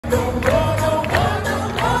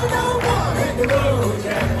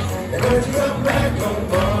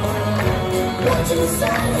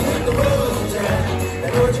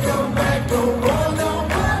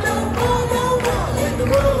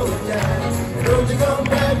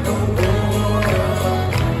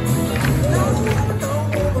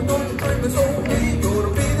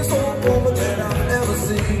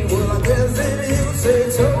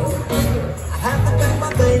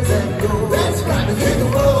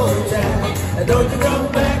And don't you come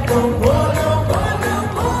back no more, no more, no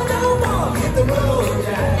more, no more. Hit the road,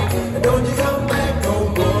 Jack. And don't you come back no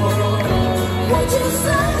more. What you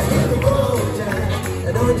say? Hit the road, Jack.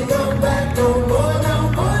 And don't you come back no more, no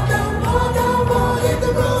more, no more, no more. Hit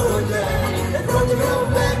the road, Jack. And don't you come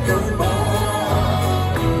back no more.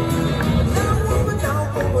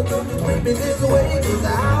 Don't you treat me this way, 'cause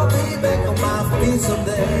I'll be back on my feet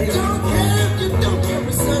someday. Don't care if you don't get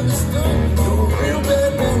misunderstood. You're a real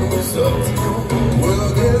bad man who's up to you. Well,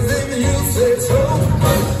 guess if you say so,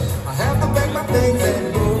 I have to pack my things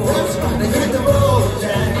and go. That's right, and hit the road,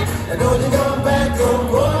 Jack. And don't you come back no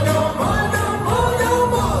more, no more, no more, no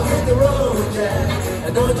more. Hit the road, Jack.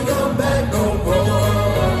 And don't you come back no more.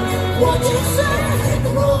 What you say? Hit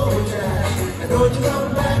the road, Jack. And don't you come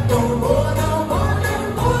back no more, no more, no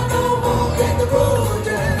more, no more. Hit the road,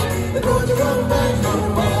 Jack. And don't you come back no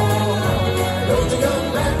more. Don't you come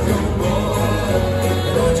back no more.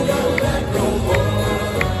 Don't you come back no more.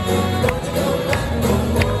 Don't you come back no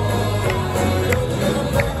more. Don't you come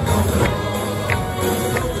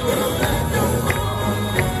back no more.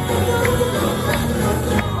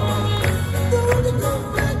 Don't you come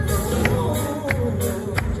back no more.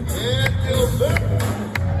 Yeah, Tilburg.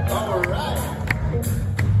 All right.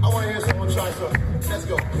 I want to hear someone try something. Let's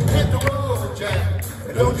go. Hit the road, Jack.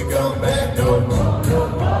 And don't you come back no more, no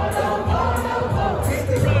more, no more, no more. Hit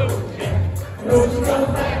the road, Jack. And don't you come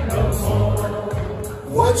back no more.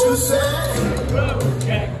 What you say?